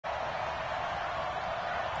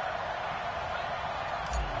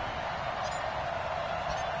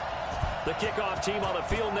The kickoff team on the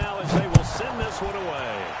field now as they will send this one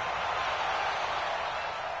away.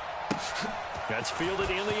 That's fielded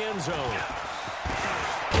in the end zone.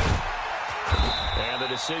 And the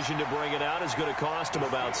decision to bring it out is going to cost him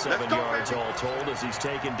about 7 yards all told as he's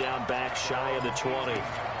taken down back shy of the 20.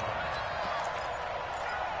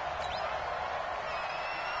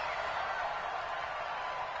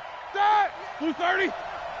 Blue 30.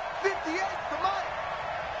 58 for Mike.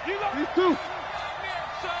 You got these two.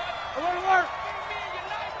 Alert.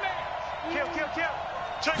 Kill.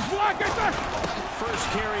 Check block, get there. First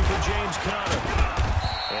carry for James Conner.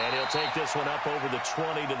 And he'll take this one up over the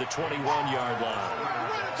 20 to the 21-yard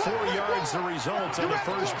line. 4 yards the result on the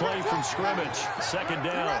first play from scrimmage. Second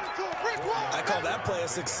down. I call that play a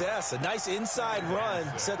success. A nice inside run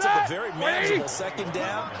sets up a very manageable second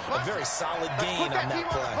down. A very solid gain on that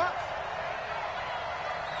play.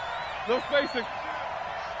 No spacing.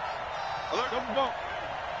 Alert. Double bump.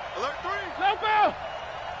 Alert 3. No foul.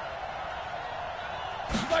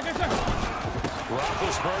 Back in second.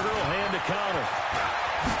 Roethlisberger will hand to Conner.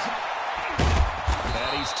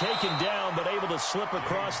 And he's taken down, but able to slip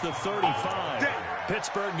across the 35.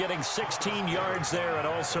 Pittsburgh getting 16 yards there and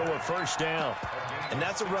also a first down. And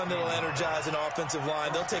that's a run that'll energize an offensive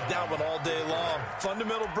line. They'll take that one all day long.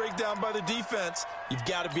 Fundamental breakdown by the defense. You've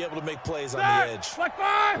got to be able to make plays on the edge.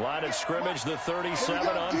 Line of scrimmage, the 37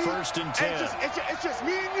 on first and 10. It's just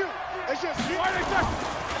me and you. It's just me.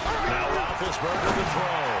 Now Roethlisberger to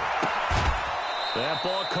throw. That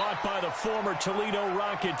ball caught by the former Toledo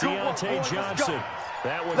Rocket, Deontay Johnson.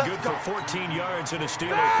 That one good for 14 yards and a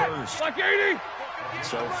Steeler first. Like 80.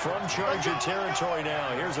 So from Charger territory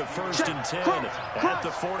now, here's a first and 10 at the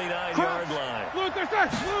 49-yard line.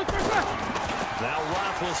 Now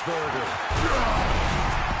Roethlisberger.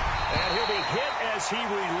 And he'll be hit as he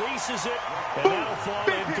releases it, and that'll fall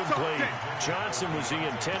incomplete. Johnson was the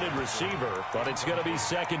intended receiver, but it's going to be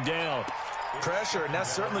second down. Pressure, and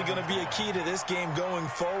that's certainly going to be a key to this game going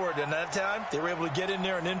forward. And that time, they were able to get in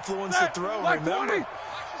there and influence the throw. Remember,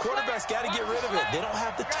 quarterbacks got to get rid of it. They don't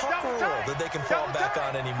have the tuck rule that they can fall back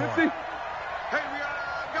on anymore. Hey, we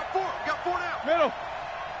got four. We got 4 now. Middle.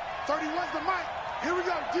 31's the mic. Here we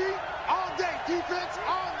go, D. All day. Defense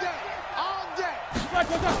all day. All day.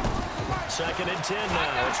 Second and 10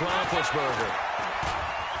 now. It's Roethlisberger.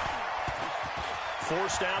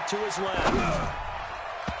 Forced out to his left.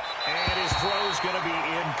 And his throw's going to be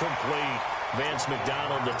incomplete. Vance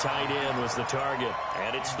McDonald, the tight end, was the target.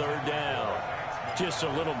 And it's third down. Just a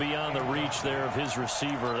little beyond the reach there of his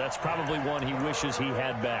receiver. That's probably one he wishes he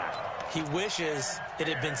had back. He wishes it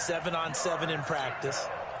had been 7-on-7 in practice.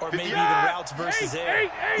 Or maybe even routes versus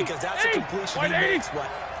air. Because that's a completion he makes,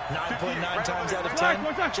 9.9 times out of 10?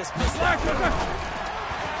 Just missed that.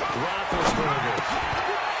 Roethlisberger.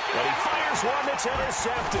 But he fires one that's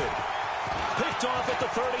intercepted. Picked off at the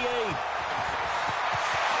 38. 20.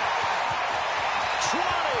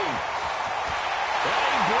 And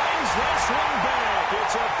he brings this one back.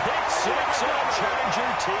 It's a pick six and a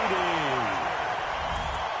Charger TD.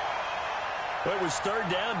 It was third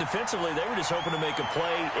down. Defensively, they were just hoping to make a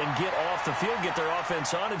play and get off the field, get their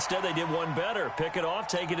offense on. Instead, they did one better. Pick it off,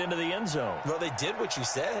 take it into the end zone. Well, they did what you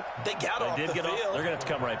said. They got off the field. They're going to have to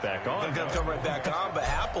come right back on. They're going to come right back on, but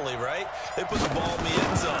happily, right? They put the ball in the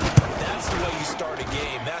end zone. That's the way you start a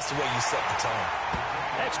game. That's the way you set the tone.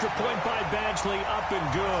 Extra point by Badgley, up and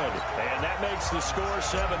good. And that makes the score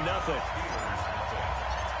 7-0.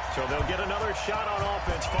 So they'll get another shot on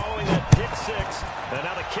offense following that pick six. And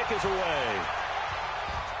now the kick is away.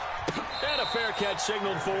 And a fair catch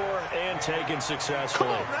signaled for and taken successfully.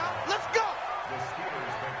 Come on now, let's go. The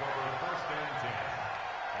Steelers take over the first and 10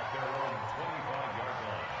 at their own 25-yard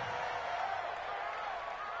line.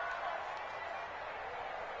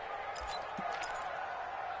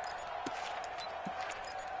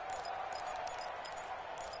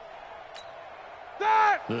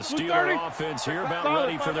 The Steeler offense here about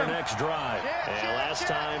ready for their next drive. And last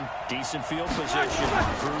time, decent field position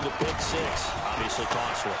through the pick six. Obviously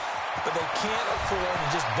costly. But they can't afford to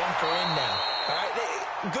just bunker in now. All right?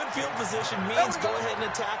 Good field position means go ahead and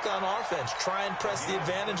attack on offense. Try and press the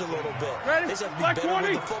advantage a little bit. They just have to be better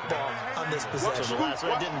with the football on this possession.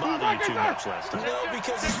 That didn't bother you too much last time. No,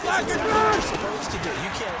 because it's exactly what you're supposed to do.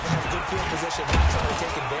 You can't have good field position and not try to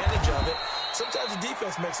take advantage of it. Sometimes the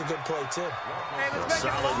defense makes a good play, too.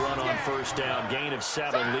 Solid run on first down. Gain of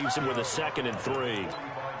 7 leaves him with a 2nd and 3.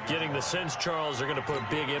 Getting the sense, Charles, they're going to put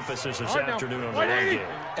big emphasis this afternoon on the run game.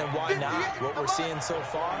 And why not? What we're seeing so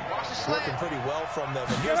far, working pretty well from them.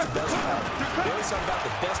 And here's the best part. We always talk about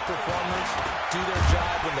the best performers do their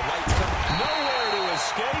job when the lights come. Nowhere to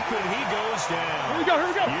escape, and he goes down. Here we go,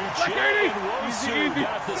 here we go. Like 80. and Wosu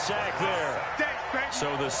got the sack there.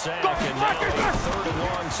 So the sack, and now a third and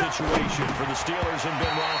long situation for the Steelers and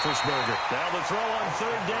Ben Roethlisberger. Now the throw on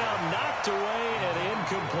third down, knocked away and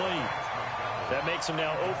incomplete. That makes them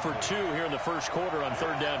now 0 for 2 here in the first quarter on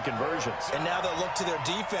third down conversions. And now they'll look to their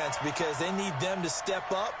defense because they need them to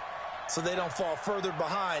step up so they don't fall further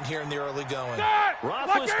behind here in the early going.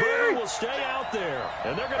 Roethlisberger will stay out there,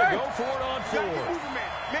 and they're going to go for it on 4. Man,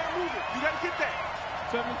 move it. You got to get that.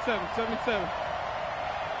 77.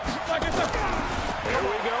 Here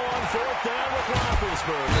we go on fourth down with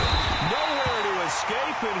Roethlisberger. Nowhere to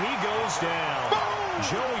escape, and he goes down.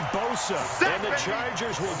 Joey Bosa, and the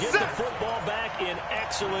Chargers will get the football back in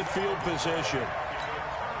excellent field position.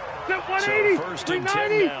 So first and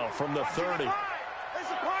 10 now from the 30.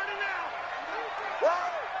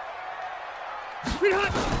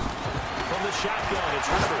 From the shotgun, it's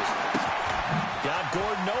Rivers. Got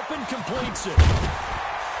Gordon open, completes it.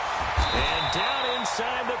 And down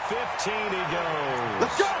inside the 15 he goes.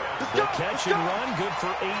 Let's go. The catch and run, good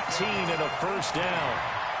for 18 and a first down.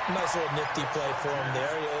 Nice little nifty play for him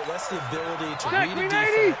there. That's the ability to read a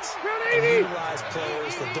defense and utilize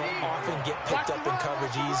players that don't often get picked up in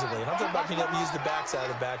coverage easily. And I'm talking about being able to use the backside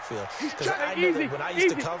of the backfield. Because I know that when I used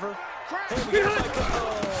to cover, hey, we got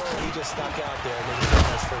he just stuck out there. And it was a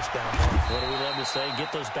nice first down. What do we love to say?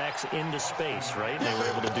 Get those backs into space, right? And they were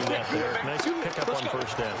able to do that there. Nice pickup on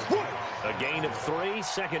first down. A gain of 3,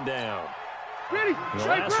 second down. The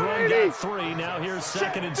last run got 3. Now here's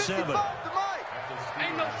 2nd and 7.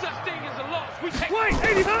 Ain't no such thing as a loss. We take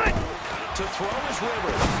 89. To throw is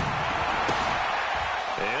Rivers.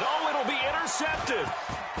 And it'll be intercepted.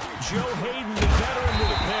 Joe Hayden, the veteran, with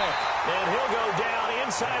a pick. And he'll go down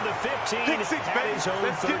inside the 15 at his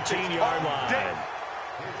own 13-yard line.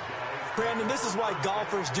 Brandon, this is why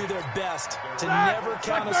golfers do their best to never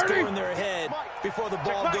count a score in their head before the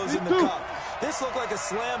ball goes in the cup. This looked like a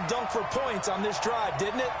slam dunk for points on this drive,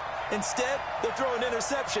 didn't it? Instead, they'll throw an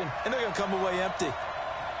interception, and they're going to come away empty. At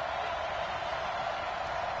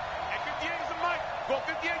 58's the mic. Go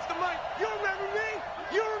 58's the mic. You remember me?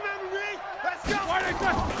 You remember me? Let's go.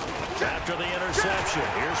 After the interception,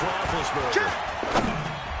 here's Roethlisberger.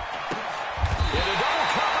 In a double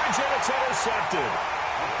coverage, and it's intercepted.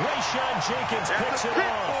 Rayshawn Jenkins picks it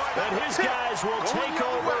off, and his guys will take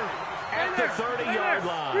over at the 30-yard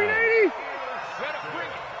line. 380.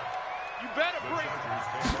 You better bring it.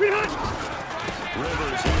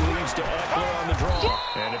 Rivers, he leads to Eckler on the draw.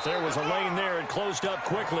 And if there was a lane there, it closed up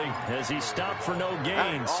quickly as he stopped for no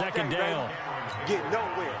gain. Second down. Get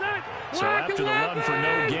nowhere. So after the run for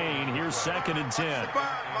no gain, here's 2nd and 10. Here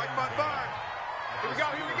we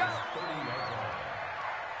go.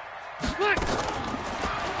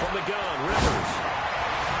 From the gun, Rivers.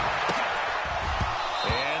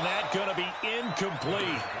 And that's going to be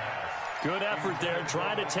incomplete. Good effort there,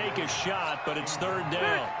 trying to take a shot, but it's 3rd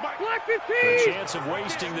down. The chance of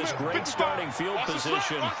wasting this great starting field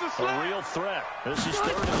position, a real threat. This is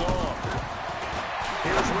 3rd and long.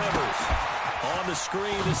 Here's Rivers. On the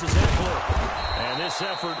screen, this is Eckler. And this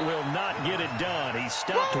effort will not get it done. He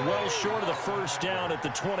stopped well short of the first down at the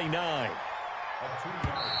 29.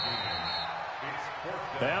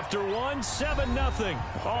 After 1, 7-0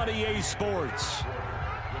 on EA Sports.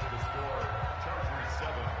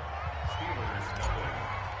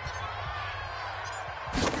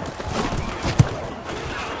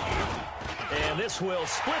 And this will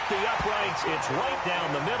split the uprights. It's right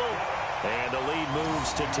down the middle. And the lead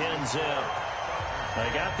moves to 10-zip. They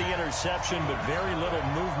got the interception, but very little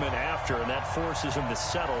movement after, and that forces them to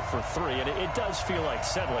settle for 3. And it does feel like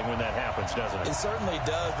settling when that happens, doesn't it? It certainly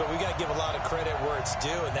does, but we got to give a lot of credit where it's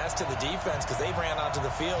due, and that's to the defense because they ran onto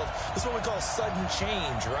the field. This is what we call sudden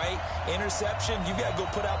change, right? Interception, you got to go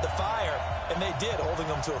put out the fire, and they did, holding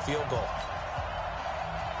them to a field goal.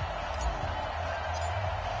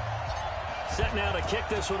 Set now to kick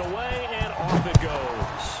this one away, and off it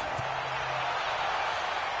goes.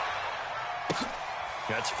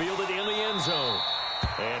 That's fielded in the end zone.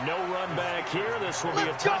 And no run back here. This will be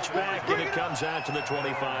a touchback, and it comes out to the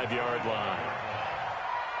 25-yard line.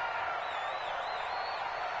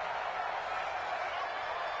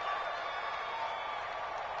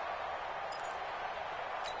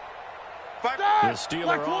 The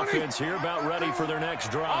Steeler offense here about ready for their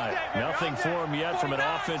next drive. Nothing for them yet from an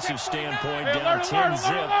offensive standpoint. Down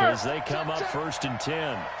 10-zip as they come up 1st and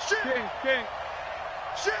 10.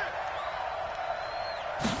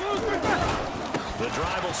 The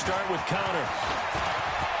drive will start with Connor.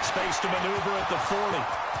 Space to maneuver at the 40.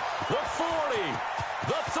 The 40.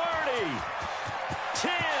 The 30.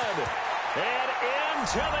 10. And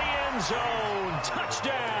into the end zone.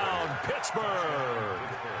 Touchdown, Pittsburgh.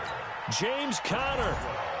 James Conner,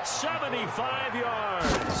 75 yards.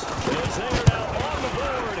 As they are now on the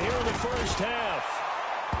board here in the first half.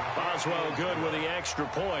 Boswell good with the extra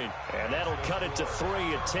point, and that'll cut it to 3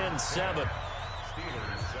 at 10-7.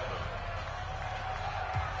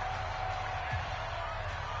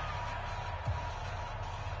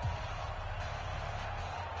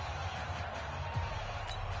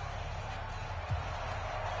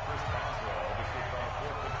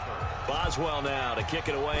 Boswell now to kick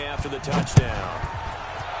it away after the touchdown.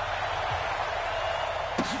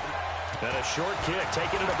 And a short kick,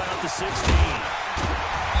 taking it about the 16.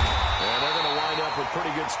 And they're going to wind up with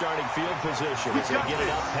pretty good starting field position as they get it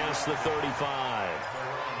up past the 35.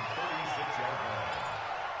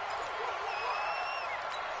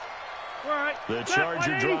 The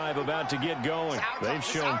Charger drive about to get going. They've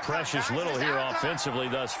shown precious little here offensively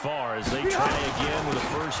thus far as they try again with a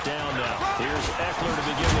first down now. Here's Eckler to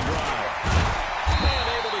begin the drive. And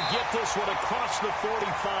able to get this one across the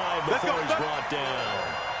 45 before he's brought down.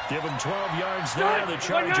 Give him 12 yards there. The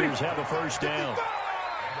Chargers have a first down.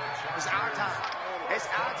 It's our time. It's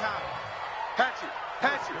our time. Patch it.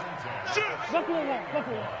 Patch it. Shoot. Buffalo one.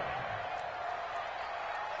 Buffalo.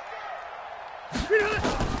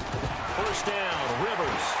 First down,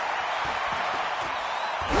 Rivers.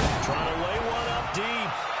 Trying to lay one up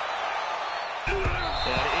deep.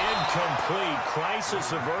 And incomplete.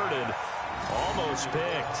 Crisis averted. Almost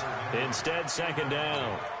picked. Instead, second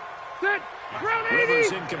down.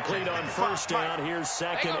 Rivers incomplete on first down. Here's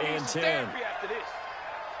second and 10.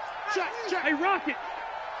 Hey, Rocket.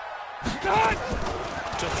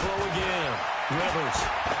 To throw again. Rivers.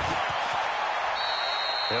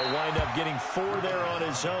 He'll wind up getting 4 there on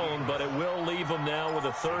his own, but it will leave him now with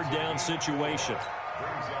a third down situation.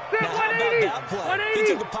 Now, how about that play? He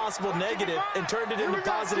took a possible negative and turned it into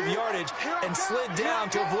positive yardage and slid down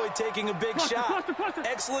to avoid taking a big shot.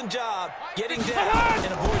 Excellent job getting down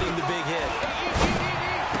and avoiding the big hit.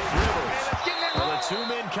 Rivers. Well, the two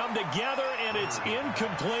men come together, and it's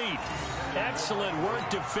incomplete. Excellent work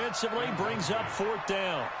defensively. Brings up fourth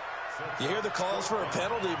down. You hear the calls for a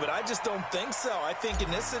penalty, but I just don't think so. I think in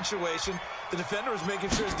this situation, the defender was making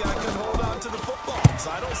sure his guy couldn't hold on to the football. So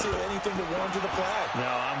I don't see anything to warrant the flag. No,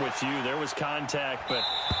 I'm with you. There was contact, but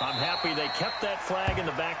I'm happy they kept that flag in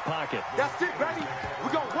the back pocket. That's it, baby.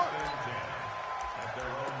 We're going to work. At their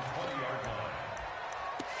own 20-yard line.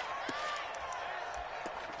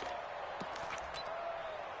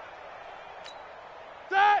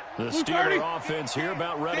 The Steeler offense here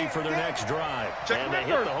about ready for their next drive. And they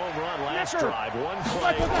hit the home run last drive. One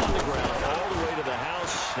play on the ground all the way to the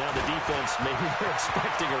house. Now the defense, maybe they're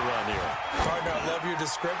expecting a run here. Partner, I love your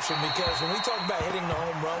description because when we talk about hitting the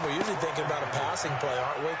home run, we're usually thinking about a passing play,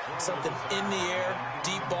 aren't we? Something in the air,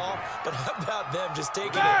 deep ball. But how about them just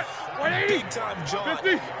taking a big-time jaunt?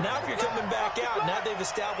 Now if you're coming back out, now they've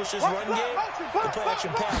established this run game, the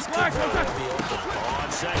play-action pass could very well be open.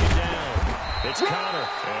 On second down, it's Conner.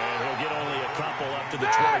 And he'll get only a couple up to the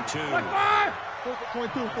 22.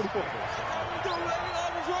 22, 44.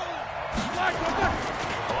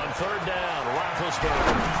 On third down,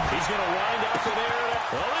 Roethlisberger. He's going to wind up in there.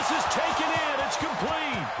 Well, this is taken in. It's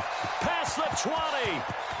complete. Past the 20.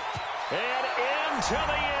 And into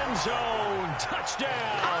the end zone.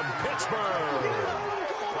 Touchdown, Pittsburgh.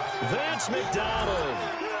 Vance McDonald,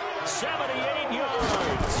 78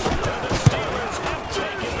 yards. And the Steelers have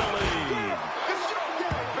taken the lead.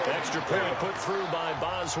 Extra point put through by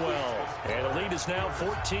Boswell. And the lead is now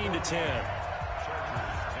 14-10.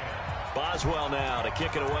 Boswell now to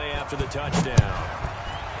kick it away after the touchdown.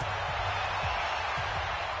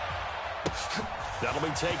 That'll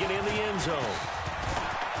be taken in the end zone.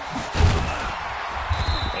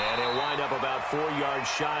 And he'll wind up about 4 yards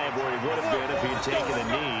shy of where he would have been if he had taken a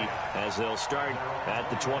knee, as they'll start at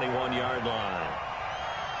the 21-yard line.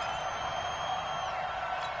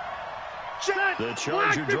 The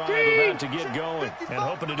Charger drive about to get going and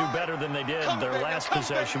hoping to do better than they did their last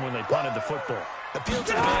possession when they punted the football. Appeal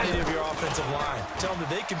to the vanity of your offensive line. Tell them that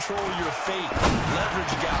they control your fate.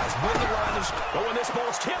 Leverage guys. Win the line of... But when this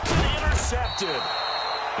ball's tipped and intercepted,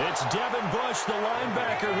 it's Devin Bush, the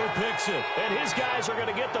linebacker, who picks it. And his guys are going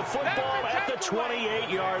to get the football at the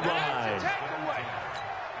 28-yard line.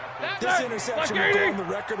 This interception will go on the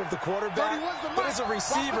record of the quarterback, but as a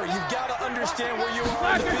receiver, you've got to understand where you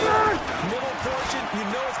are in the field. Middle portion, you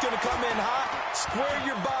know it's going to come in hot. Square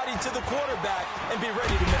your body to the quarterback and be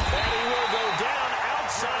ready to make it. And he will go down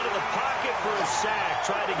outside of the pocket for a sack.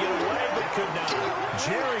 Tried to get away, but could not.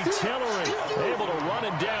 Jerry Tillery able to run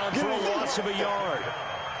him down for a loss of a yard.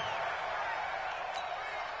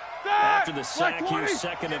 After the sack, he's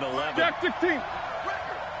second and 11. Jack 16.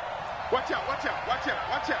 Watch out, watch out, watch out,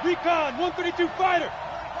 watch out. Recon, 132 fighter.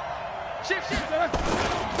 Shift.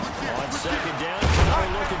 On second down,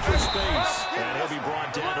 Connor looking for space. And he'll be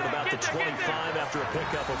brought down at about the 25 after a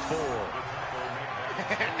pickup of 4.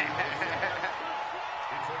 It's a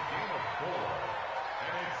game of 4,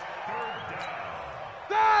 and it's third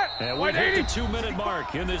down. And we've hit the 2-minute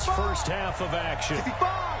mark in this first half of action.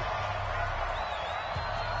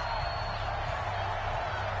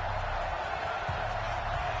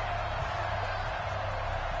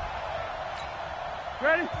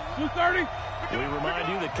 Ready? 230. We remind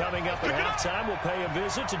you that coming up at halftime, we'll pay a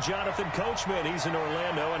visit to Jonathan Coachman. He's in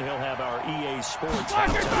Orlando, and he'll have our EA Sports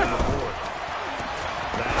halftime report.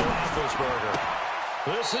 Now Roethlisberger.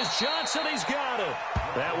 This is Johnson. He's got it.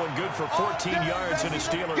 That one good for 14 yards and a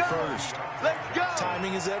Steeler first. Let's go.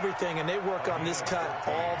 Timing is everything, and they work on this cut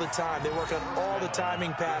all the time. They work on all the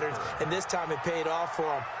timing patterns, and this time it paid off for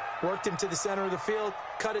them. Worked him to the center of the field,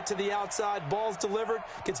 cut it to the outside, ball's delivered,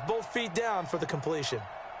 gets both feet down for the completion.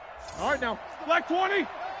 All right, now, black 20.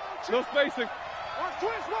 No spacing. Watch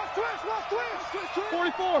twist.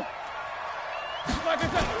 44. Black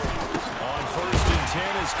is that. On first and 10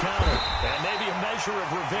 is Connor. And maybe a measure of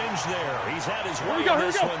revenge there. He's had his way in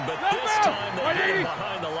this one, but this time they get him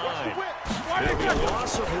behind the line. It'll be a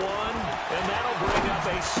loss of 1, and that'll bring up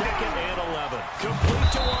a second and 11.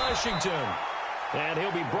 Complete to Washington. And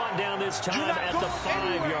he'll be brought down this time at the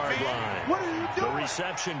 5-yard line. What are you doing? The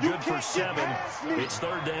reception good for 7. It's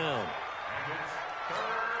third down.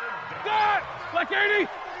 That! Black 80.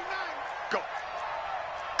 Go.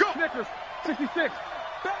 Snickers, 66.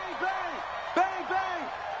 Bang, bang.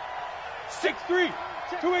 6'3",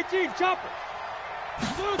 218, chopper.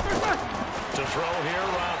 Blue, To throw here,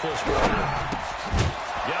 Roethlisberger.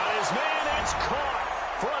 Got his man, it's caught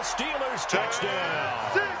for a Steelers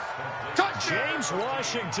touchdown. James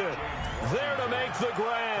Washington there to make the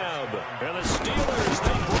grab. And the Steelers,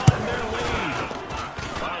 they broaden their lead.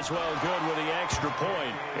 Boswell good with the extra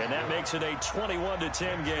point, and that makes it a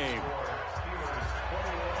 21-10 game.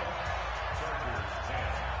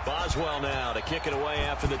 Boswell now to kick it away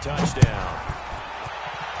after the touchdown.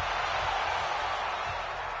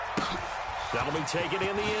 That'll be taken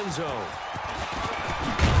in the end zone.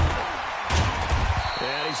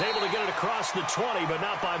 And he's able to get it across the 20, but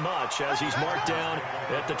not by much, as he's marked down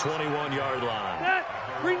at the 21-yard line.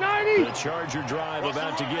 390. The Charger drive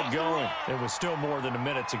about to get going. It was still more than a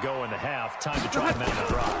minute to go in the half. Time to try and mount a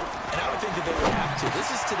drive. And I would think that they would have to. This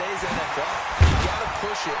is today's NFL. You got to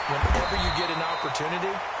push it whenever you get an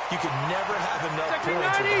opportunity. You can never have enough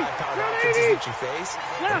points with the high-powered offenses that you face.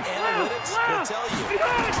 And analytics will tell you,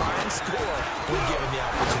 try and score when given the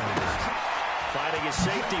opportunity. Finding his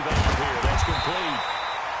safety valve here. That's complete.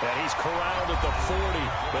 And he's corralled at the 40,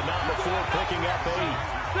 but not before picking up 8.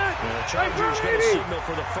 And the Chargers going to signal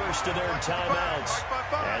for the first of their timeouts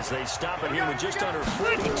as they stop it here with just under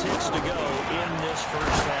 40 ticks to go in this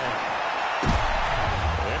first half.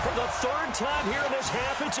 And for the third time here in this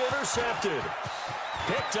half, it's intercepted.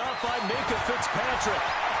 Picked up by Minka Fitzpatrick.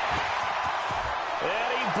 And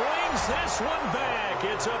he brings this one back.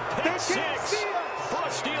 It's a pick 6 for a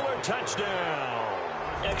Steeler touchdown.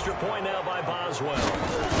 Extra point now by Boswell.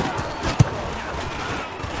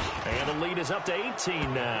 And the lead is up to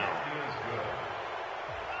 18 now.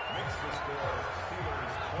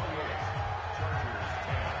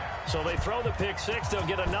 So they throw the pick 6. They'll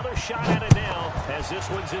get another shot at it now as this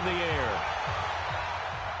one's in the air.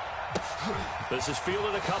 This is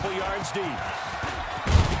fielded a couple yards deep.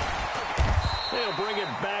 They'll bring it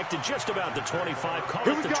back to just about the 25, call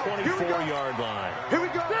it the 24-yard line. Here we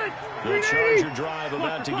go. The Charger drive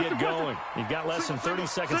about to get going. You've got less than 30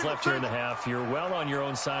 seconds left here in the half. You're well on your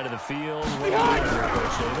own side of the field. What are you doing,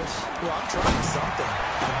 Coach Davis? Well, I'm trying something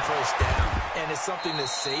on first down, and it's something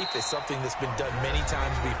that's safe. It's something that's been done many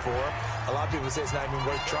times before. A lot of people say it's not even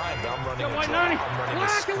worth trying, but I'm running a draw. I'm running a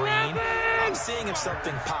screen. I'm seeing if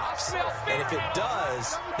something pops. And if it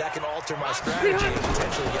does, that can alter my strategy and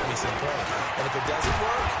potentially get me some points. And if it doesn't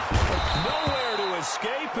work, nowhere to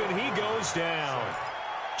escape, and he goes down.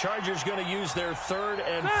 Chargers going to use their third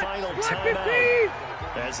and final timeout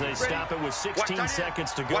as they stop it with 16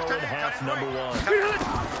 seconds to go in half number 1.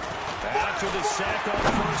 After the sack on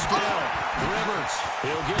first down, Rivers,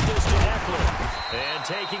 he'll get this to Eckler. And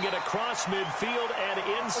taking it across midfield and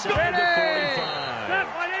inside the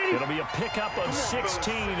 45. It'll be a pickup of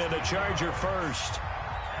 16 and a Charger first.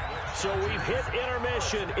 So we've hit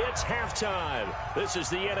intermission. It's halftime. This is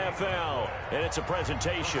the NFL, and it's a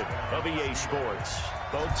presentation of EA Sports.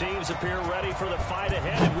 Both teams appear ready for the fight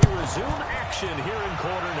ahead, and we resume action here in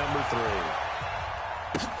quarter number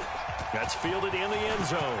 3. That's fielded in the end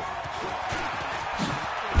zone.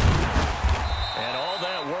 And all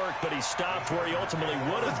that work, but he stopped where he ultimately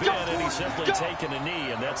would have been, and he's simply taken a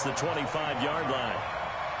knee, and that's the 25-yard line.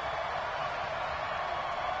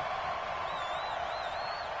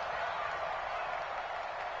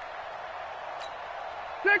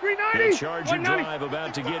 The Charger drive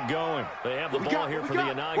about to get going. They have the ball here for the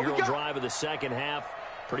inaugural drive of the second half.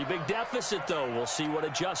 Pretty big deficit, though. We'll see what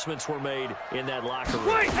adjustments were made in that locker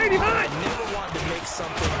room. I never wanted to make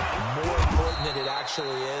something more important than it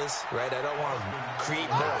actually is, right? I don't want to create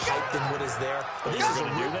more hype than what is there. But this is a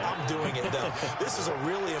real, I'm doing it, though. This is a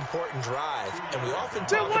really important drive. And we often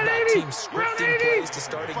talk about teams scripting plays to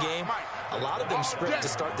start a game. A lot of them script to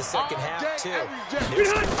start the second half, too. They're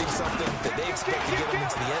scripting something that they expect to get them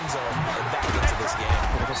into the end zone and back into this game.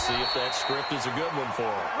 We'll see if that script is a good one for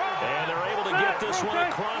them. And they're able to get this one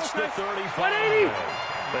across the 35.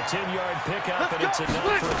 The 10-yard pickup, and it's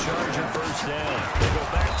enough for a Charger first down. They go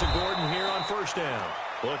back to Gordon here on first down.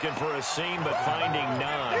 Looking for a seam, but finding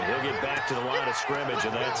none. He'll get back to the line of scrimmage,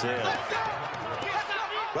 and that's it.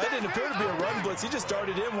 Right, it appeared to be a run blitz. He just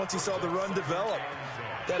darted in once he saw the run develop.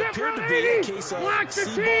 That appeared to be a case of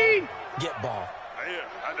see ball, get ball. Yeah,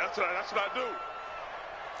 that's what I do.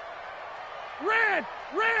 Red!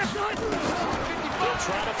 They'll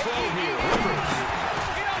try to throw here. Rivers.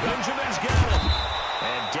 Benjamin's got him.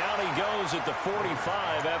 And down he goes at the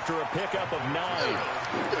 45 after a pickup of 9.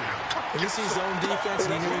 When you see zone defense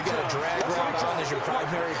and you know you've got a drag route on as your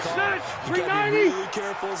primary call, you got to be really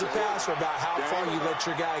careful as a passer about how far you let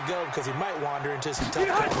your guy go because he might wander into some tough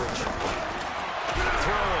coverage.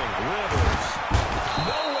 Throwing, Rivers.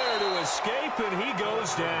 Nowhere to escape, and he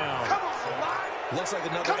goes down. Looks like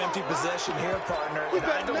another empty possession here, partner. And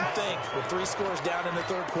I don't think, with 3 scores down in the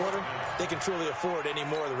third quarter, they can truly afford any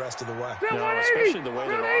more the rest of the way. No, especially the way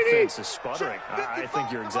their offense is sputtering. I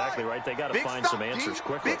think you're exactly right. They got to find some answers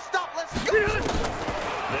quickly. Big stop, let's go.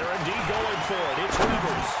 They're indeed going for it. It's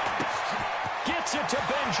Rivers. Gets it to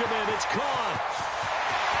Benjamin. It's caught.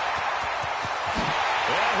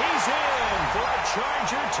 And he's in for a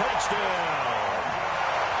Charger touchdown.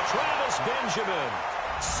 Travis Benjamin,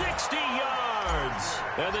 60 yards.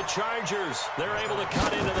 And the Chargers, they're able to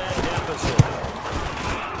cut into that deficit.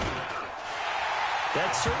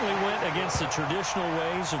 That certainly went against the traditional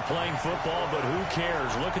ways of playing football, but who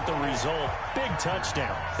cares? Look at the result. Big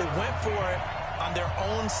touchdown. They went for it on their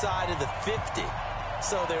own side of the 50.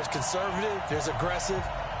 So there's conservative, there's aggressive,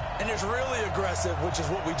 and there's really aggressive, which is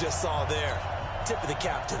what we just saw there. Tip of the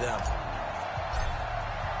cap to them.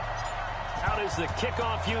 Out is the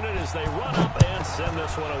kickoff unit as they run up and send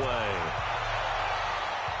this one away.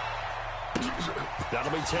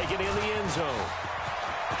 That'll be taken in the end zone.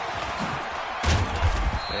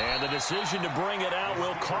 And the decision to bring it out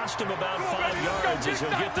will cost him about 5 yards as he'll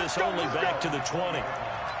get this only back to the 20.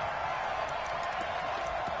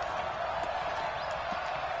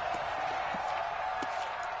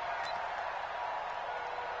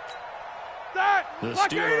 The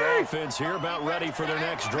Steeler offense here about ready for their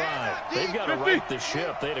next drive. They've got to right the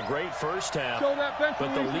ship. They had a great first half,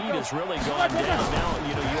 but the lead has really gone down. Now,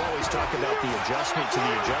 you know, you always talk about the adjustment to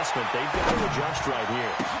the adjustment. They've got to adjust right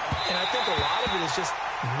here. And I think a lot of it is just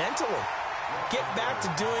mentally. Get back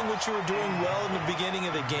to doing what you were doing well in the beginning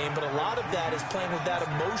of the game, but a lot of that is playing with that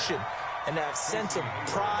emotion and that sense of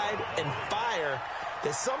pride and fire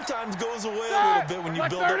that sometimes goes away a little bit when you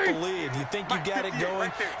build up a lead. You think you got it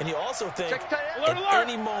going, and you also think at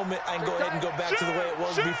any moment I can go ahead and go back to the way it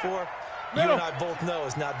was before. You and I both know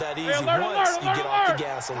it's not that easy once you get off the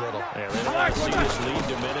gas a little. Yeah, they don't want to see this lead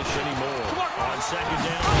diminish anymore. On second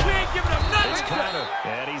down, it's Connor.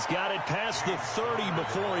 And he's got it past the 30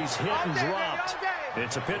 before he's hit and dropped.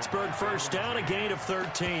 It's a Pittsburgh first down, a gain of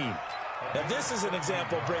 13. Now, this is an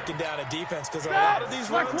example of breaking down a defense because a lot of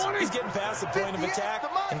these runs, he's getting past the point of attack,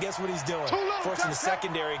 and guess what he's doing? Forcing the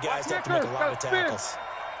secondary guys to have to make a lot of tackles.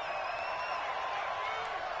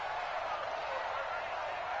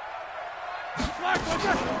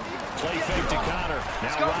 Play fake to Connor.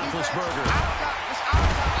 Now Roethlisberger.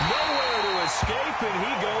 Nowhere to escape, and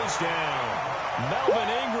he goes down. Melvin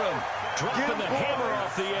Ingram dropping the hammer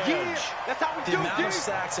off the edge. The amount of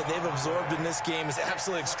sacks that they've absorbed in this game is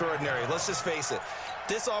absolutely extraordinary. Let's just face it.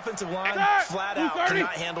 This offensive line, flat out,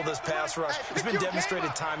 cannot handle this pass rush. It's been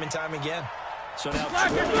demonstrated time and time again. So now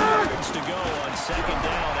 20 yards to go on second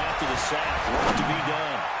down after the sack. Work to be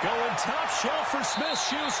done. Going top shelf for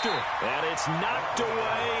Smith-Schuster. And it's knocked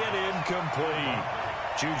away and incomplete.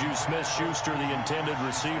 Juju Smith-Schuster, the intended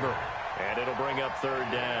receiver. And it'll bring up third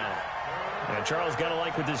down. And Charles, got to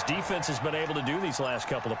like what this defense has been able to do these last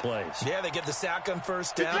couple of plays. Yeah, they get the sack on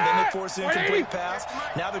first down, then they force an incomplete pass.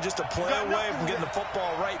 Now they're just a play away from getting the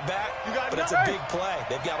football right back, but it's a big play.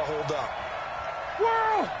 They've got to hold up.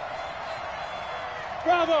 Whoa!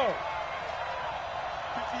 Bravo!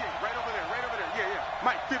 58, right over there, right over there. Yeah, yeah.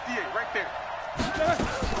 Mike, 58, right there.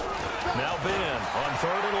 Now Ben on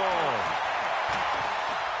 3rd and long.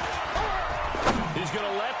 He's going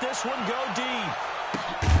to let this one go deep.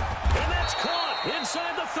 And that's caught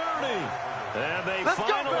inside the 30. And they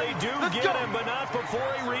finally do get him, but not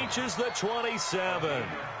before he reaches the 27.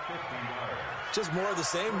 Just more of the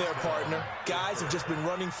same there, partner. Guys have just been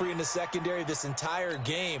running free in the secondary this entire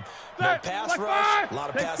game. No pass rush, a lot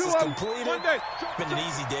of passes completed. Been an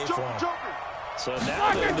easy day for him. So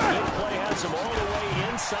now the big play has him all the way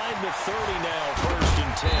inside the 30 now, 1st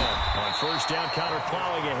and 10. On 1st down, Connor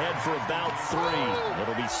plowing ahead for about 3.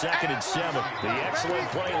 It'll be 2nd and 7. The excellent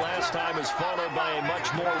play last time is followed by a much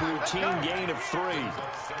more routine gain of 3.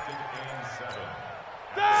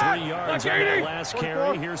 3 yards on that last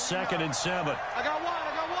carry. Here's 2nd and 7. I got one.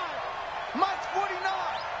 Mike's 49.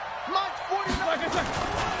 Mike's 49.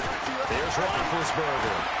 Here's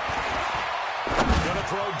Roethlisberger. Going to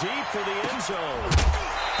throw deep for the end zone.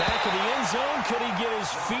 Back in the end zone. Could he get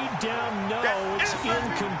his feet down? No, it's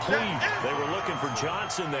incomplete. They were looking for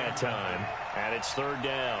Johnson that time, and it's 3rd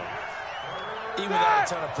down. Even without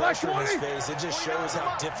a ton of pressure in his face, it just shows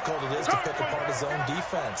how difficult it is to pick apart his own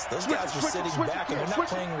defense. Those guys are sitting back, and they're not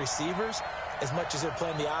playing receivers as much as they're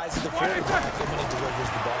playing the eyes of the quarterback when he delivers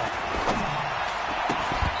the ball.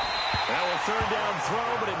 Now a 3rd down throw,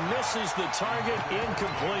 but it misses the target,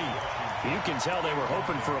 incomplete. You can tell they were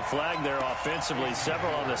hoping for a flag there offensively.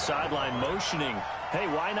 Several on the sideline motioning, hey,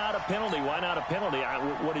 why not a penalty? Why not a penalty?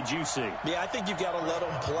 What did you see? Yeah, I think you've got to let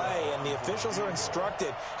them play, and the officials are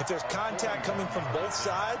instructed. If there's contact coming from both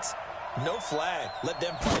sides, no flag. Let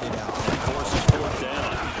them fight it out. Forces 4th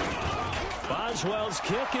down. Boswell's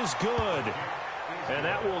kick is good, and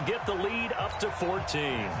that will get the lead up to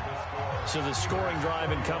 14. So the scoring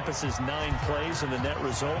drive encompasses 9 plays, and the net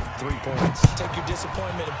result, 3 points. Take your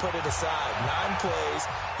disappointment and put it aside. 9 plays.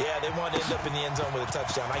 Yeah, they want to end up in the end zone with a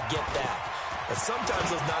touchdown. I get that. But sometimes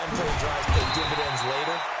those 9-play drives pay dividends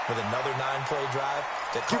later with another 9-play drive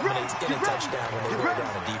that culminates in a touchdown when they wear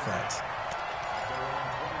down a defense.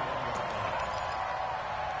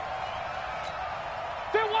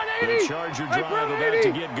 The Charger drive about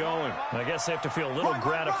to get going. I guess they have to feel a little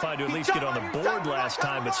gratified to at least get on the board last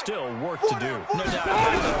time, but still work to do. No doubt.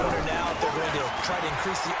 The owner now, they're going to try to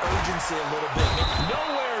increase the urgency a little bit.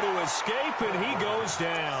 Nowhere to escape, and he goes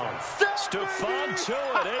down. Stephon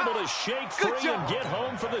Tuitt able to shake free and get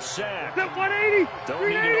home for the sack. Don't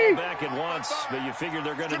need it all back at once, but you figure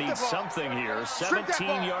they're going to need something here.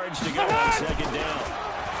 17 yards to go on 2nd down.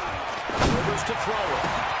 Rivers to throw it.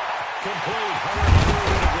 Complete. Hurry through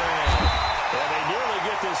to the ground. And they nearly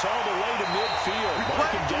get this all the way to midfield.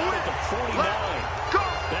 Marking down at the 49.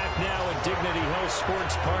 Back now at Dignity Health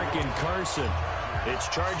Sports Park in Carson. It's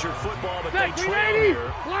Charger football, but they trail here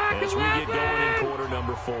as we get going in quarter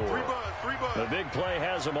number 4. The big play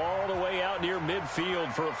has them all the way out near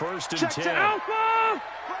midfield for a 1st and 10.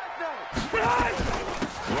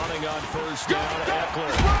 Running on 1st down, Eckler.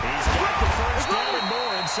 He's got the 1st down and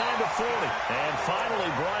more inside the 40. And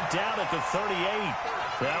finally brought down at the 38.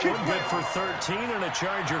 That one good for 13 and a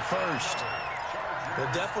Charger 1st.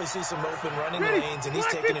 We'll definitely see some open running lanes, and he's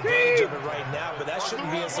taking advantage of it right now, but that shouldn't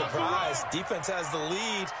be a surprise. Defense has the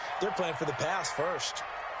lead. They're playing for the pass first.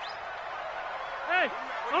 Hey,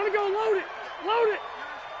 I want to go load it. Load it.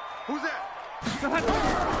 Who's that?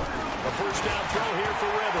 A 1st down throw here for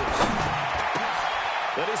Rivers.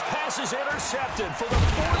 But his pass is intercepted for the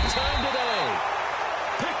 4th time today.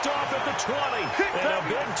 Picked off at the 20. And a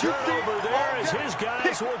big turnover there as his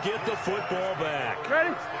guys will get the football back.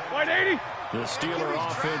 Ready? 180. The Steeler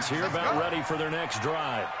offense here about ready for their next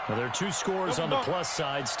drive. Well, there are 2 scores on the plus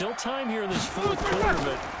side. Still time here in this 4th quarter,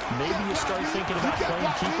 but maybe you start thinking about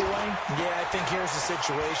playing keep away? Yeah, I think here's the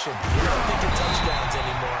situation. You're not thinking touchdowns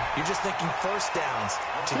anymore. You're just thinking 1st downs.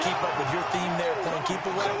 To keep up with your theme there, playing keep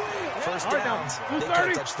away, 1st downs, they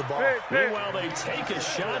can't touch the ball. Meanwhile, they take a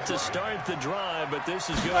shot to start the drive, but this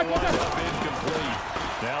is going to wind up incomplete.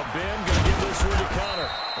 Now Ben going to give this one to Connor.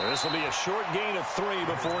 This will be a short gain of 3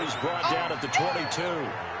 before he's brought down at the 22.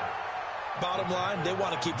 Bottom line, they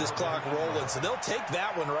want to keep this clock rolling, so they'll take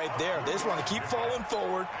that one right there. They just want to keep falling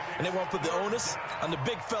forward, and they won't put the onus on the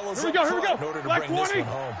big fellas up front in order to bring this one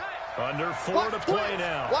home. Under 4 to play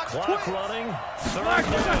now. Clock running. 3rd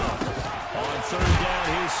down. On 3rd down,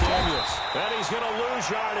 here's Samuels. And he's going to lose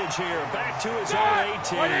yardage here. Back to his own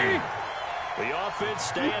 18. The offense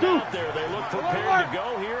staying out there. They look prepared to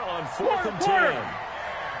go here on 4th and 10.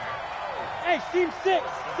 Hey, team 6.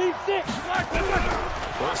 Team 6.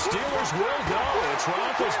 The Steelers will go. It's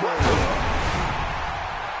Roethlisberger.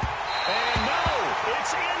 And no,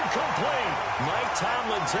 it's incomplete. Mike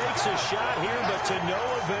Tomlin takes a shot here, but to no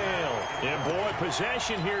avail. And boy,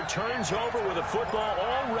 possession here turns over with the football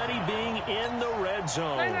already being in the red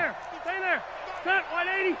zone. Stay there. Stay there. Cut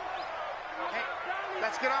 180. Hey,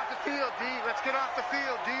 let's get off the field, D. Let's get off the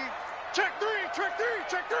field, D. Check 3, check 3,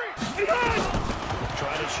 check 3.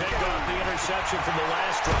 Trying to shake off the interception from the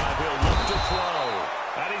last drive. He'll look to throw.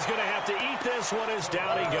 And he's going to have to eat this one as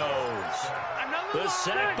down he goes. The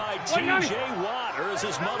sack by T.J. Watt, or as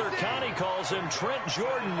his mother Connie calls him, Trent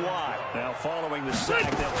Jordan Watt. Now following the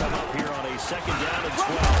sack, they'll come up here on a 2nd down and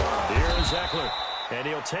 12. Here's Eckler. And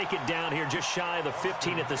he'll take it down here just shy of the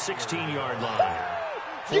 15 at the 16-yard line.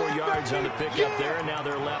 4 yards on the pickup there, and now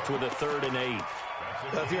they're left with a 3rd and 8.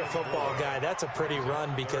 Well, if you're a football guy, that's a pretty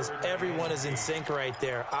run because everyone is in sync right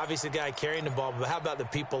there. Obviously, the guy carrying the ball, but how about the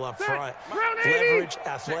people up front? Leverage,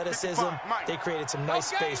 athleticism, they created some nice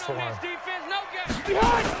space for him.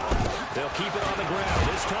 They'll keep it on the ground.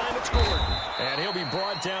 This time it's Gordon. And he'll be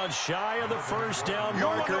brought down shy of the 1st down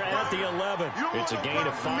marker at the 11. It's a gain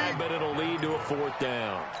of 5, but it'll lead to a 4th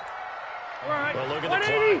down. Well, look at the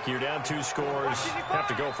clock. You're down 2 scores. Have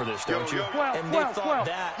to go for this, don't you? And they thought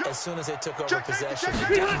that as soon as they took over possession.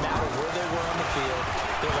 It didn't matter where they were on the field.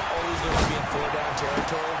 They were always going to be in 4-down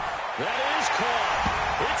territory. That is caught.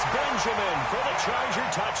 It's Benjamin for the Charger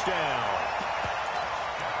touchdown.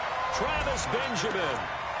 Travis Benjamin,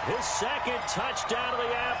 his 2nd touchdown of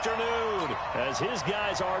the afternoon, as his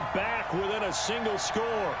guys are back within a single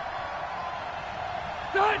score.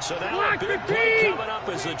 So now a big play coming up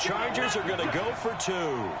as the Chargers are going to go for 2.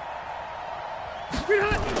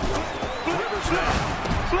 Rivers now.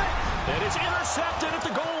 And it's intercepted at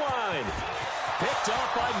the goal line. Picked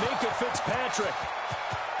up by Minkah Fitzpatrick.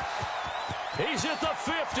 He's at the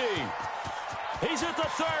 50. He's at the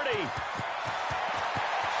 30.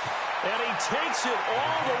 And he takes it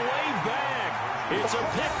all the way back. It's a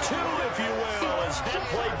pick 2, if you will, as that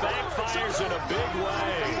play backfires in a big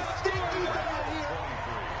way.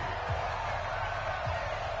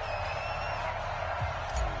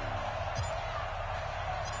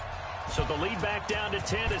 So the lead back down to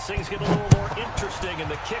 10 as things get a little more interesting,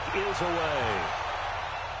 and the kick is away.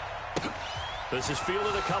 This is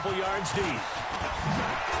fielded a couple yards deep.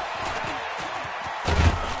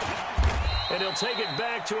 And he'll take it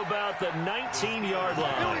back to about the 19-yard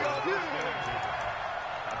line.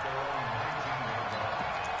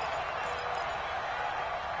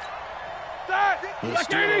 The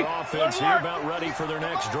Steeler offense here about ready for their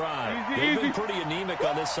next drive. They've been pretty anemic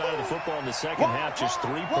on this side of the football in the second half, just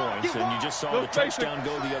 3 points, and you just saw the touchdown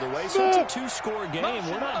go the other way. So it's a 2-score game.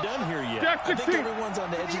 We're not done here yet. I think everyone's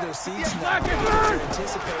on the edge of their seats now. They're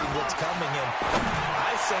anticipating what's coming, and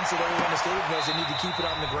I sense that everyone in the stadium knows they need to keep it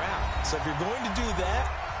on the ground. So if you're going to do that,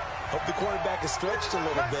 hope the quarterback is stretched a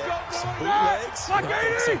little bit. Some bootlegs,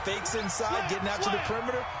 some fakes inside, getting out to the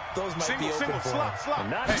perimeter. Those might be open for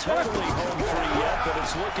him. Not totally home free yet, but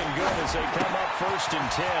it's looking good as they come up 1st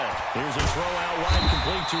and 10. Here's a throw out wide,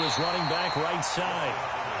 complete to his running back right side.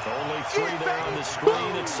 Only 3 there on the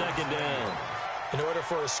screen at 2nd down. In order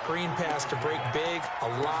for a screen pass to break big, a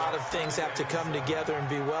lot of things have to come together and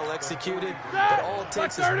be well executed. But all it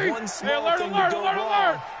takes is one small thing to go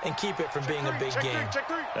wrong and keep it from being a big game.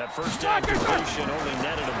 That 1st down completion only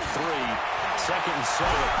netted him 3. 2nd and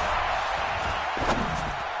 7.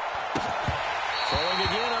 Throwing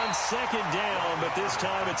again on 2nd down, but this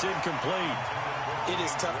time it's incomplete. It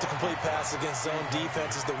is tough to complete passes against zone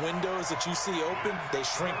defenses. The windows that you see open, they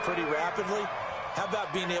shrink pretty rapidly. How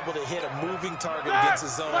about being able to hit a moving target against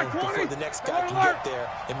the zone before the next guy can get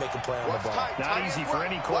there and make a play on the ball? Not easy for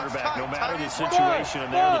any quarterback, no matter the situation,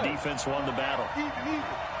 and there the defense won the battle.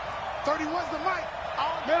 31's the mic.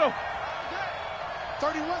 Middle.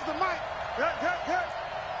 31's the mic.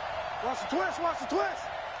 Watch the twist, watch the twist.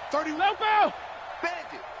 31. No foul.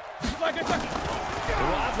 Bandit.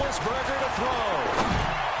 Roethlisberger to throw.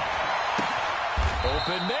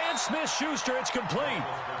 Open man, Smith-Schuster, it's complete.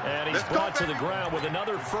 And he's brought to the ground with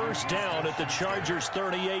another 1st down at the Chargers'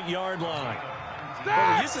 38-yard line. Well,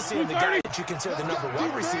 we're used to seeing the guy that you consider the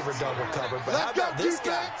 #1 receiver double covered, but how about this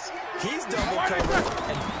guy? He's double covered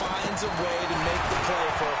and finds a way to make the play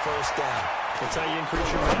for a 1st down. That's how you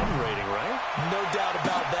increase your Madden rating, right? No doubt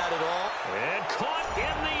about that at all. And caught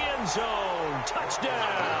in the end zone.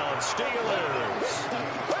 Touchdown, Steelers.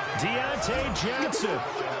 Deontay Johnson,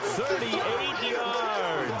 38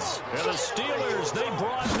 yards. And the Steelers, they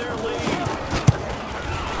broaden their lead.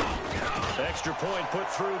 Extra point put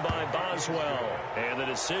through by Boswell. And the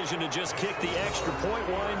decision to just kick the extra point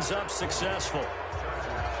winds up successful.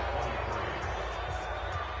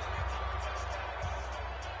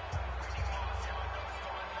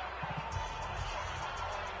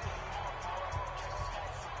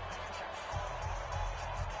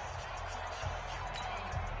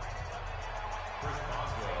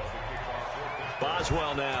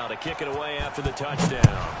 Boswell now to kick it away after the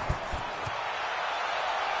touchdown.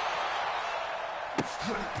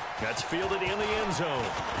 That's fielded in the end zone.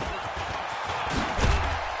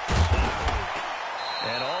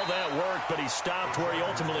 And all that work, but he stopped where he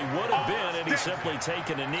ultimately would have been, and he's simply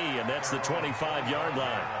taken a knee, and that's the 25-yard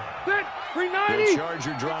line. The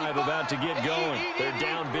Charger drive about to get going. They're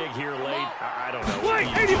down big here late. I don't know.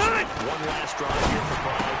 One last drive here for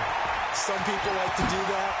Pride. Some people like to do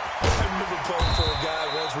that. I remember playing for a guy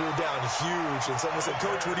once we were down huge, and someone said,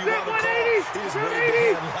 "Coach, what do you want to call?" He just waved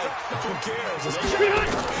the hand like, who cares? Let's do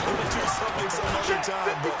something some other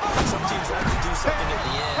time. But some teams like to do something at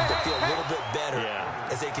the end to feel a little bit better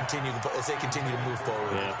as they continue to move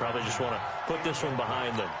forward. Yeah, probably just want to put this one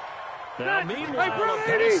behind them. Now, meanwhile, a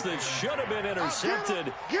pass that should have been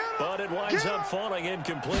intercepted, but it winds up falling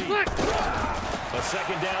incomplete. A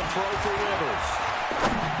second down throw for Rivers.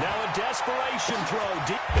 Now a desperation throw.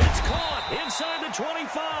 It's caught inside the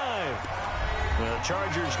 25. The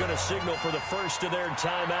Chargers going to signal for the first of their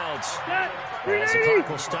timeouts. As the clock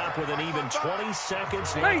will stop with an even 20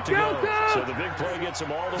 seconds left to go. So the big play gets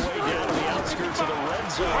them all the way down to the outskirts of the red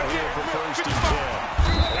zone here for 1st and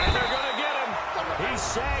 10. And they're going to get him. He's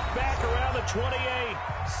sacked back around the 28.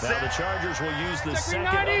 Now the Chargers will use the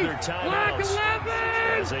second of their timeouts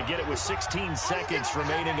as they get it with 16 seconds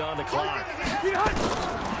remaining on the clock.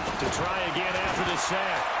 To try again after the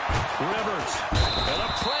sack. Rivers. And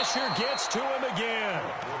the pressure gets to him again.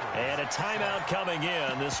 And a timeout coming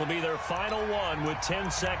in. This will be their final one with 10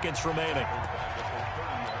 seconds remaining.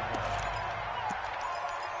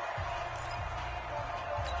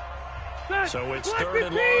 So it's 3rd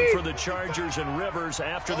and long for the Chargers and Rivers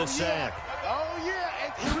after the sack.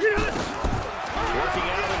 Working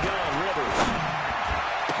out of the gun, Rivers.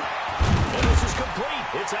 And this is complete.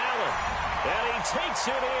 It's Allen. And he takes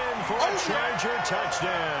it in for a Charger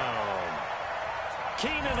touchdown.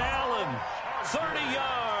 Keenan Allen, 30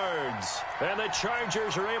 yards. And the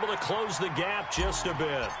Chargers are able to close the gap just a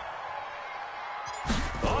bit.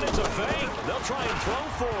 Oh, it's a fake. They'll try and throw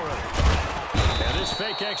for it. And this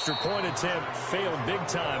fake extra point attempt failed big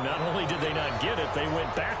time. Not only did they not get it, they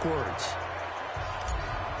went backwards.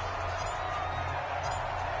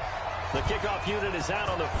 The kickoff unit is out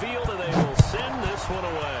on the field, and they will send this one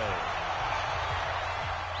away.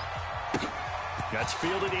 That's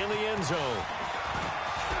fielded in the end zone.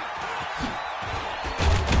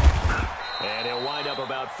 And he'll wind up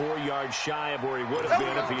about 4 yards shy of where he would have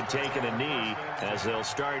been if he had taken a knee, as they'll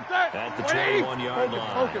start at the 21-yard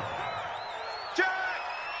line.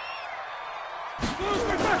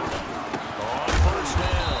 On first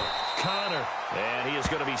down, Connor. And he is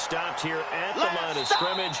going to be stopped here at the line of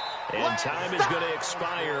scrimmage. And time is going to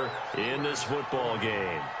expire in this football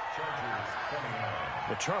game.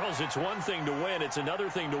 But, Charles, it's one thing to win. It's another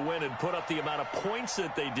thing to win and put up the amount of points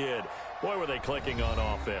that they did. Boy, were they clicking on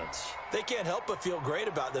offense. They can't help but feel great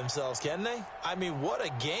about themselves, can they? I mean, what a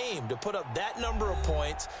game to put up that number of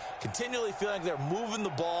points, continually feeling like they're moving the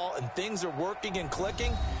ball and things are working and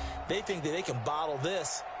clicking. They think that they can bottle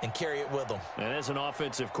this and carry it with them. And as an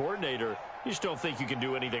offensive coordinator, you just don't think you can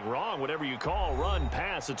do anything wrong. Whatever you call, run,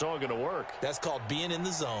 pass, it's all going to work. That's called being in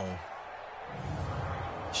the zone.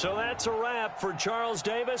 So that's a wrap for Charles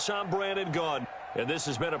Davis. I'm Brandon Gunn. And this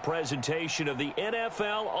has been a presentation of the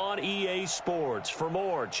NFL on EA Sports. For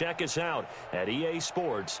more, check us out at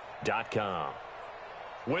easports.com.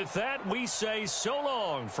 With that, we say so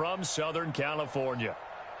long from Southern California.